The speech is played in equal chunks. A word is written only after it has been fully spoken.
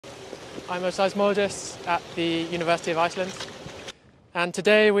I'm a seismologist at the University of Iceland, and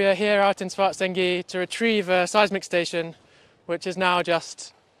today we are here out in Svartsengi to retrieve a seismic station which is now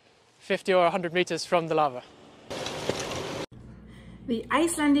just 50 or 100 meters from the lava. The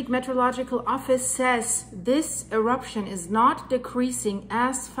Icelandic Meteorological Office says this eruption is not decreasing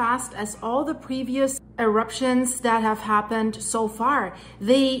as fast as all the previous eruptions that have happened so far.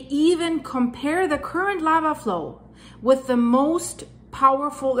 They even compare the current lava flow with the most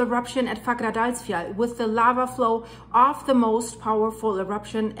powerful eruption at Fagradalsfjall, with the lava flow of the most powerful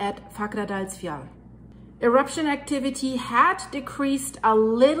eruption at Fagradalsfjall. Eruption activity had decreased a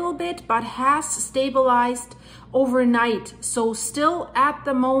little bit, but has stabilized overnight. So still at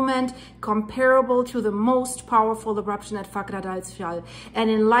the moment comparable to the most powerful eruption at Fagradalsfjall. And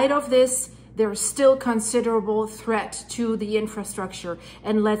in light of this, there's still considerable threat to the infrastructure.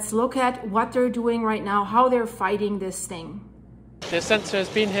 And let's look at what they're doing right now, how they're fighting this thing. The sensor has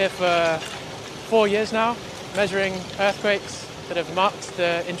been here for 4 years now, measuring earthquakes that have marked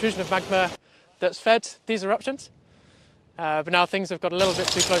the intrusion of magma that's fed these eruptions. But now things have got a little bit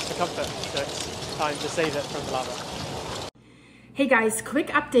too close to comfort, so it's time to save it from the lava. Hey guys, quick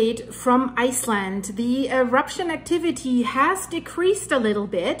update from Iceland. The eruption activity has decreased a little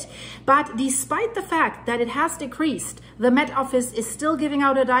bit, but despite the fact that it has decreased, the Met Office is still giving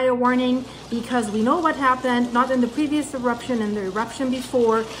out a dire warning because we know what happened, not in the previous eruption, in the eruption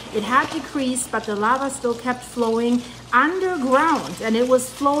before. It had decreased, but the lava still kept flowing underground, and it was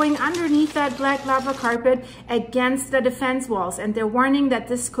flowing underneath that black lava carpet against the defense walls. And they're warning that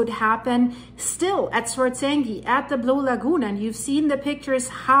this could happen still at Svartsengi, at the Blue Lagoon. And you've seen the pictures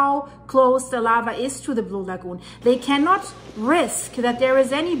how close the lava is to the Blue Lagoon. They cannot risk that there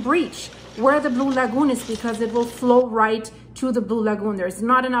is any breach where the Blue Lagoon is because it will flow right to the Blue Lagoon. There's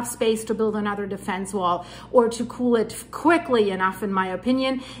not enough space to build another defense wall or to cool it quickly enough, in my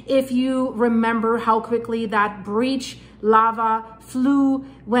opinion. If you remember how quickly that breach lava flew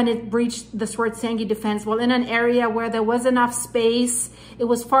when it breached the Svartsengi defense wall in an area where there was enough space, it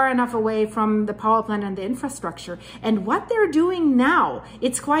was far enough away from the power plant and the infrastructure. And what they're doing now,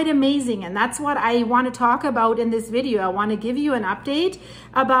 it's quite amazing. And that's what I want to talk about in this video. I want to give you an update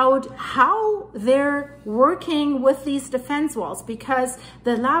about how they're working with these defense walls, because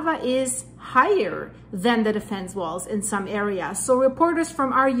the lava is higher than the defense walls in some areas. So reporters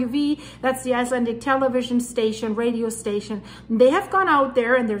from RUV, that's the Icelandic television station, radio station, they have gone out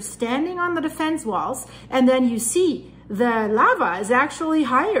there and they're standing on the defense walls, and then you see the lava is actually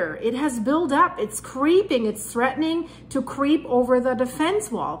higher. It has built up, it's creeping, it's threatening to creep over the defense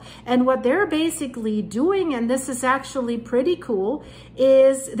wall. And what they're basically doing, and this is actually pretty cool,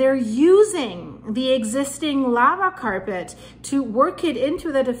 is they're using the existing lava carpet to work it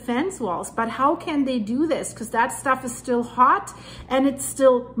into the defense walls. But how can they do this? Because that stuff is still hot and it's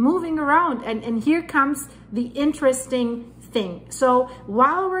still moving around. And here comes the interesting thing. So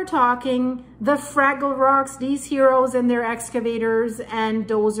while we're talking, the Fraggle Rocks, these heroes and their excavators and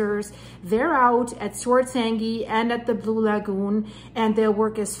dozers, they're out at Svartsengi and at the Blue Lagoon, and their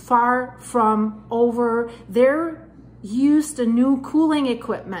work is far from over. They're used a new cooling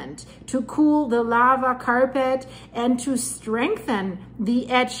equipment to cool the lava carpet and to strengthen the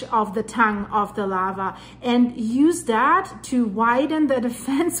edge of the tongue of the lava, and use that to widen the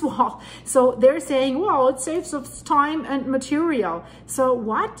defense wall. So they're saying, well, it saves us time and material. So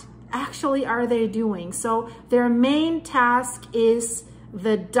what actually are they doing? So their main task is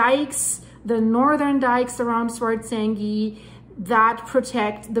the dikes, the northern dikes around Svartsengi, that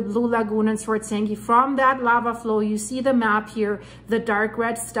protect the Blue Lagoon and Svartsengi from that lava flow. You see the map here, the dark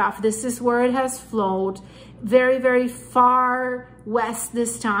red stuff. This is where it has flowed. Very, very far west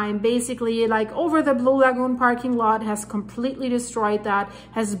this time. Basically, like over the Blue Lagoon parking lot, has completely destroyed that,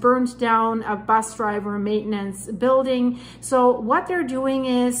 has burned down a bus driver maintenance building. So what they're doing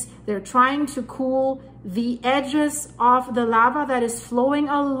is they're trying to cool the edges of the lava that is flowing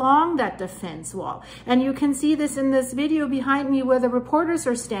along that defense wall. And you can see this in this video behind me where the reporters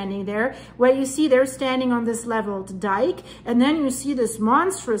are standing there, where you see they're standing on this leveled dike, and then you see this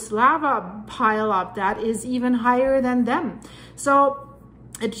monstrous lava pile up that is even higher than them. So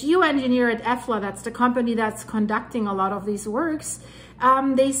a geoengineer at EFLA, that's the company that's conducting a lot of these works,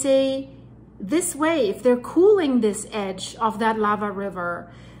 they say this way, if they're cooling this edge of that lava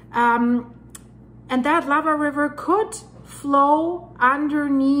river, and that lava river could flow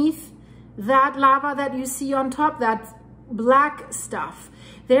underneath that lava that you see on top, that black stuff.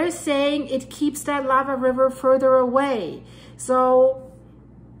 They're saying it keeps that lava river further away. So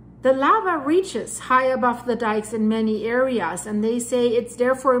the lava reaches high above the dikes in many areas, and they say it's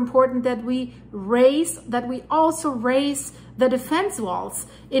therefore important that we also raise the defense walls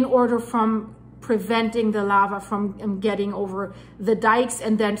in order from preventing the lava from getting over the dikes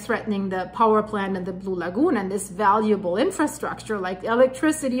and then threatening the power plant and the Blue Lagoon and this valuable infrastructure like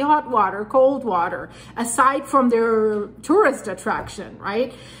electricity, hot water, cold water, aside from their tourist attraction,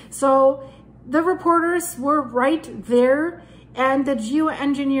 right? So the reporters were right there, and the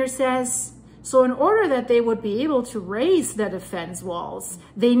geoengineer says, so in order that they would be able to raise the defense walls,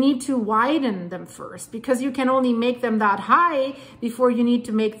 they need to widen them first, because you can only make them that high before you need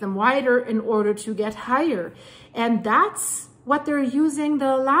to make them wider in order to get higher. And that's what they're using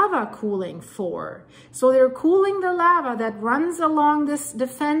the lava cooling for. So they're cooling the lava that runs along this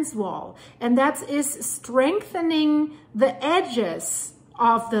defense wall, and that is strengthening the edges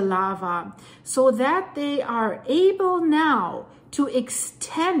of the lava so that they are able now to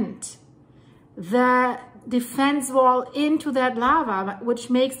extend the defense wall into that lava, which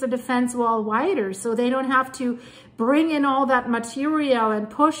makes the defense wall wider, so they don't have to bring in all that material and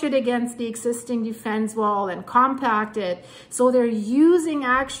push it against the existing defense wall and compact it. So they're using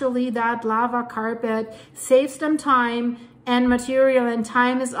actually that lava carpet, saves them time and material, and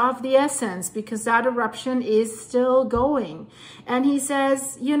time is of the essence because that eruption is still going. And he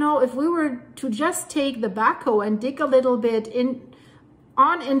says, you know, if we were to just take the backhoe and dig a little bit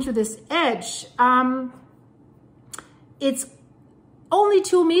into this edge, it's only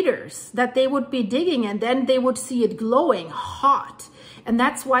 2 meters that they would be digging, and then they would see it glowing hot. And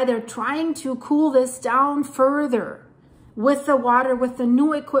that's why they're trying to cool this down further with the water, with the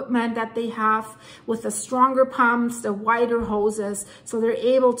new equipment that they have, with the stronger pumps, the wider hoses, so they're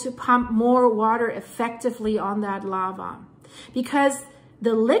able to pump more water effectively on that lava. Because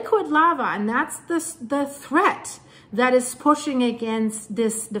the liquid lava, and that's the threat that is pushing against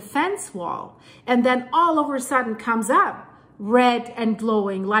this defense wall, and then all of a sudden comes up red and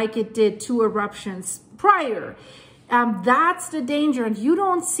glowing like it did 2 eruptions prior. That's the danger, and you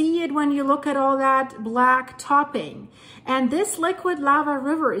don't see it when you look at all that black topping. And this liquid lava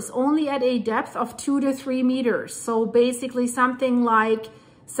river is only at a depth of 2 to 3 meters, so basically something like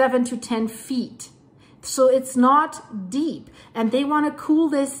 7 to 10 feet. So it's not deep, and they want to cool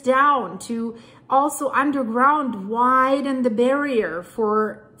this down to also underground widen the barrier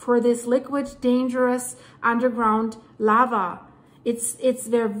for this liquid dangerous underground lava.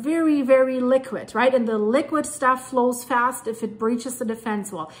 They're very, very liquid, right? And the liquid stuff flows fast if it breaches the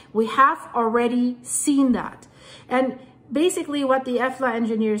defense wall. We have already seen that. And basically what the EFLA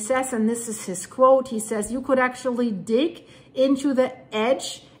engineer says, and this is his quote, he says, you could actually dig into the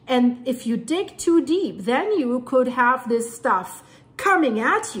edge, and if you dig too deep, then you could have this stuff coming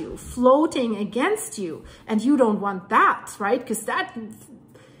at you, floating against you, and you don't want that, right? Because that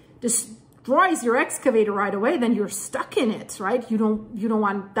destroys your excavator right away, then you're stuck in it, right? You don't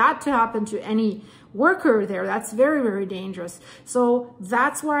want that to happen to any worker there. That's very, very dangerous. So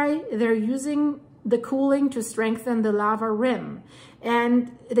that's why they're using the cooling to strengthen the lava rim.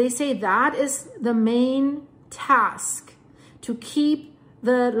 And they say that is the main task, to keep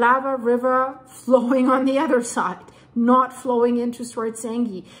the lava river flowing on the other side, not flowing into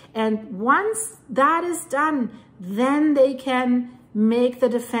Svartsengi. And once that is done, then they can make the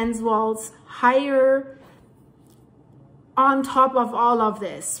defense walls higher on top of all of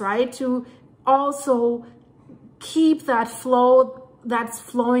this, right? To also keep that flow that's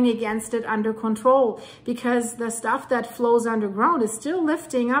flowing against it under control, because the stuff that flows underground is still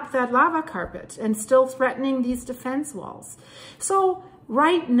lifting up that lava carpet and still threatening these defense walls. So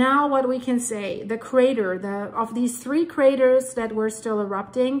right now, what we can say, the crater, of these 3 craters that were still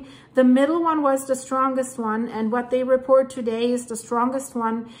erupting, the middle one was the strongest one, and what they report today is the strongest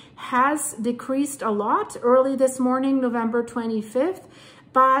one has decreased a lot early this morning, November 25th,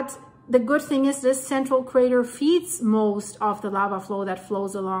 but the good thing is this central crater feeds most of the lava flow that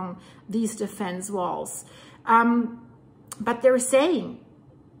flows along these defense walls. But they're saying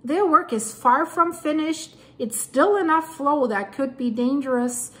their work is far from finished. It's still enough flow that could be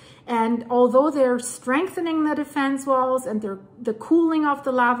dangerous. And although they're strengthening the defense walls and the cooling of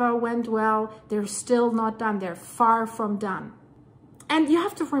the lava went well, they're still not done. They're far from done. And you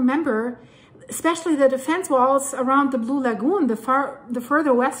have to remember, especially the defense walls around the Blue Lagoon, the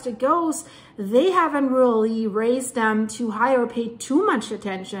further west it goes, they haven't really raised them too high or paid too much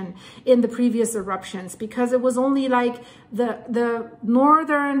attention in the previous eruptions, because it was only like the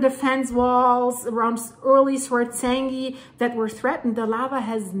northern defense walls around early Svartsengi that were threatened. The lava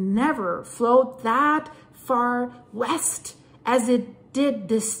has never flowed that far west as it did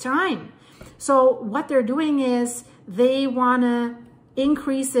this time. So what they're doing is they want to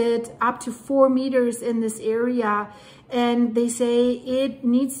increase it up to 4 meters in this area. And they say it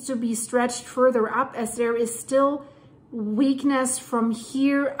needs to be stretched further up as there is still weakness from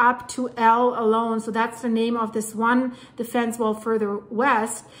here up to L alone. So that's the name of this one defense wall further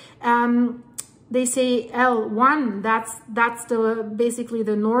west. They say L1, that's the basically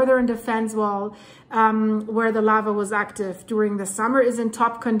the northern defense wall where the lava was active during the summer, is in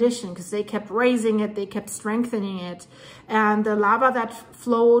top condition because they kept raising it, they kept strengthening it. And the lava that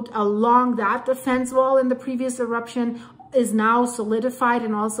flowed along that defense wall in the previous eruption is now solidified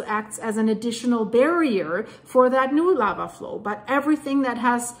and also acts as an additional barrier for that new lava flow. But everything that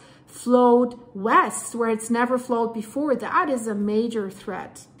has flowed west, where it's never flowed before, that is a major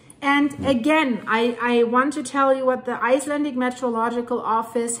threat. And again, I want to tell you what the Icelandic Meteorological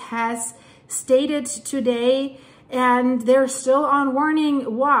Office has stated today, and they're still on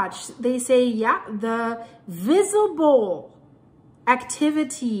warning watch. They say, yeah, the visible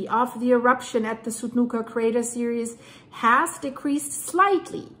activity of the eruption at the Sutnuka crater series has decreased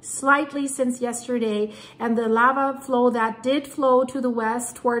slightly since yesterday, and the lava flow that did flow to the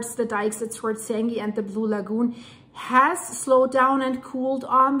west towards the dikes at Svartsengi and the Blue Lagoon has slowed down and cooled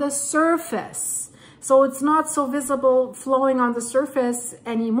on the surface. So it's not so visible flowing on the surface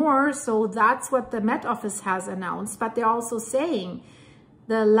anymore. So that's what the Met Office has announced. But they're also saying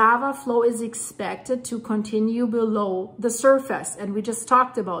the lava flow is expected to continue below the surface. And we just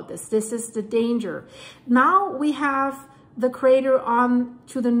talked about this. This is the danger. Now we have the crater on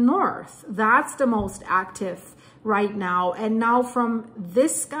to the north. That's the most active right now. And now from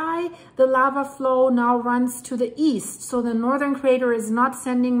this sky, the lava flow now runs to the east. So the northern crater is not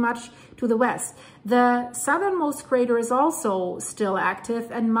sending much to the west. The southernmost crater is also still active,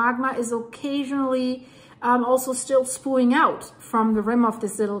 and magma is occasionally also still spewing out from the rim of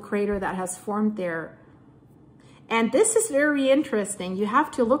this little crater that has formed there. And this is very interesting. You have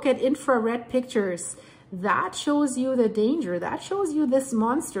to look at infrared pictures. That shows you the danger. That shows you this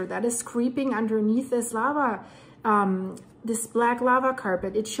monster that is creeping underneath this lava, this black lava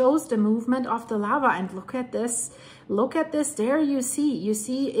carpet. It shows the movement of the lava. And look at this. Look at this. There you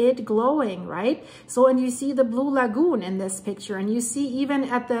see it glowing, right? So, and you see the Blue Lagoon in this picture. And you see even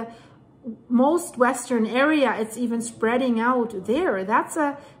at the most western area, it's even spreading out there. That's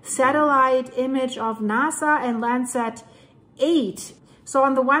a satellite image of NASA and Landsat 8. So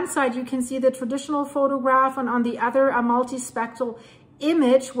on the one side, you can see the traditional photograph, and on the other, a multispectral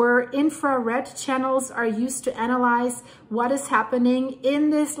image where infrared channels are used to analyze what is happening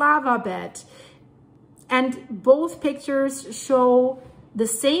in this lava bed. And both pictures show the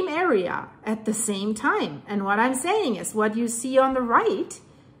same area at the same time. And what I'm saying is, what you see on the right,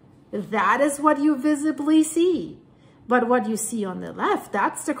 that is what you visibly see. But what you see on the left,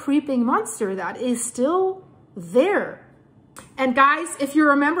 that's the creeping monster that is still there. And guys, if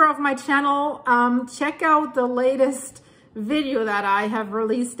you're a member of my channel, check out the latest video that I have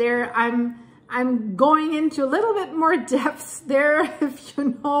released there. I'm going into a little bit more depths there, if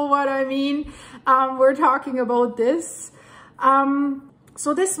you know what I mean. We're talking about this.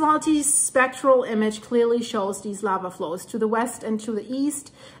 So this multispectral image clearly shows these lava flows to the west and to the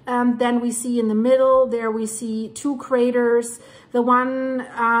east. Then we see in the middle there, we see two craters. The one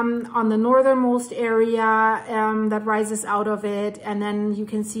on the northernmost area that rises out of it. And then you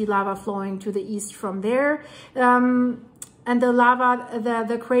can see lava flowing to the east from there. And the lava,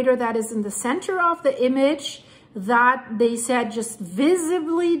 the crater that is in the center of the image, that they said just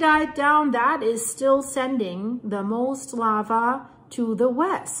visibly died down, that is still sending the most lava to the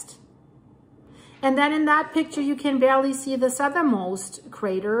west. And then in that picture, you can barely see the southernmost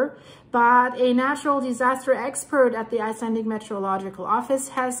crater, but a natural disaster expert at the Icelandic Meteorological Office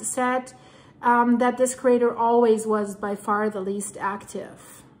has said that this crater always was by far the least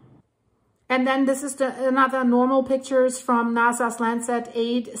active. And then this is another normal pictures from NASA's Landsat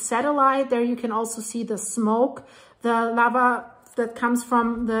 8 satellite. There you can also see the smoke, the lava that comes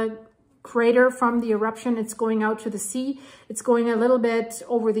from the crater from the eruption. It's going out to the sea. It's going a little bit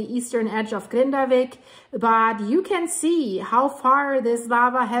over the eastern edge of Grindavik, but you can see how far this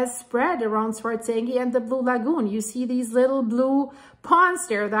lava has spread around Svartsengi and the Blue Lagoon. You see these little blue ponds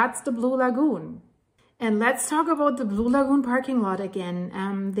there. That's the Blue Lagoon. And let's talk about the Blue Lagoon parking lot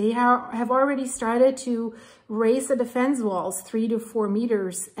again. They have already started to raise the defense walls 3 to 4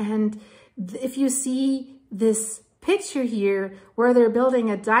 meters. And if you see this picture here where they're building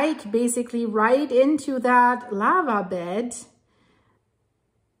a dike basically right into that lava bed,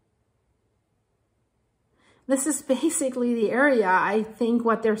 this is basically the area, I think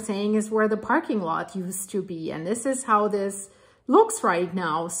what they're saying is where the parking lot used to be. And this is how this looks right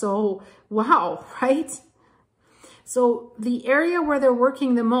now. So, wow, right? So the area where they're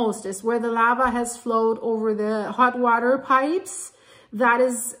working the most is where the lava has flowed over the hot water pipes. That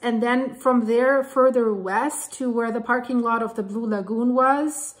is, and then from there further west to where the parking lot of the Blue Lagoon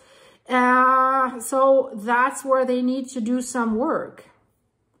was. So that's where they need to do some work.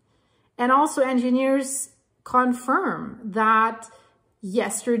 And also engineers confirm that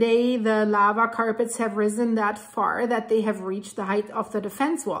yesterday the lava carpets have risen that far that they have reached the height of the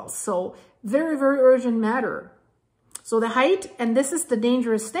defense walls. So very, very urgent matter. So the height, and this is the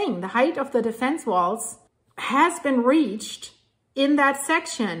dangerous thing, the height of the defense walls has been reached in that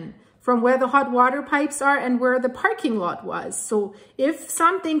section from where the hot water pipes are and where the parking lot was. So if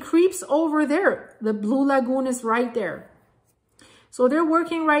something creeps over there, the Blue Lagoon is right there. So they're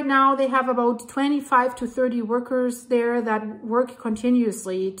working right now. They have about 25 to 30 workers there that work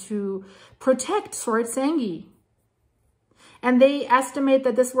continuously to protect Svartsengi. And they estimate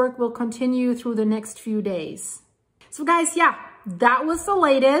that this work will continue through the next few days. So guys, yeah, that was the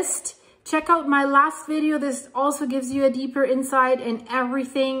latest. Check out my last video. This also gives you a deeper insight in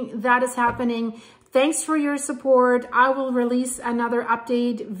everything that is happening. Thanks for your support. I will release another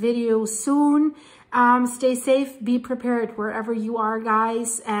update video soon. Stay safe, be prepared wherever you are,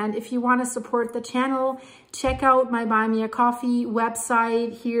 guys. And if you want to support the channel, check out my Buy Me a Coffee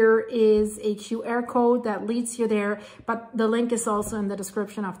website. Here is a QR code that leads you there, but the link is also in the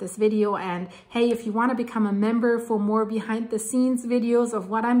description of this video. And hey, if you want to become a member for more behind the scenes videos of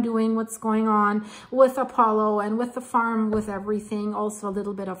what I'm doing, what's going on with Apollo and with the farm, with everything, also a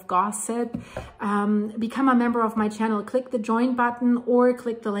little bit of gossip, become a member of my channel. Click the join button or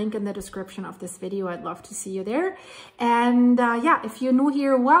click the link in the description of this video. I'd love to see you there. And yeah, if you're new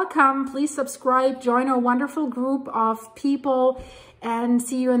here, welcome. Please subscribe, join our wonderful group of people, and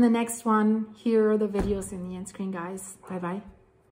see you in the next one. Here are the videos in the end screen, guys. Bye bye.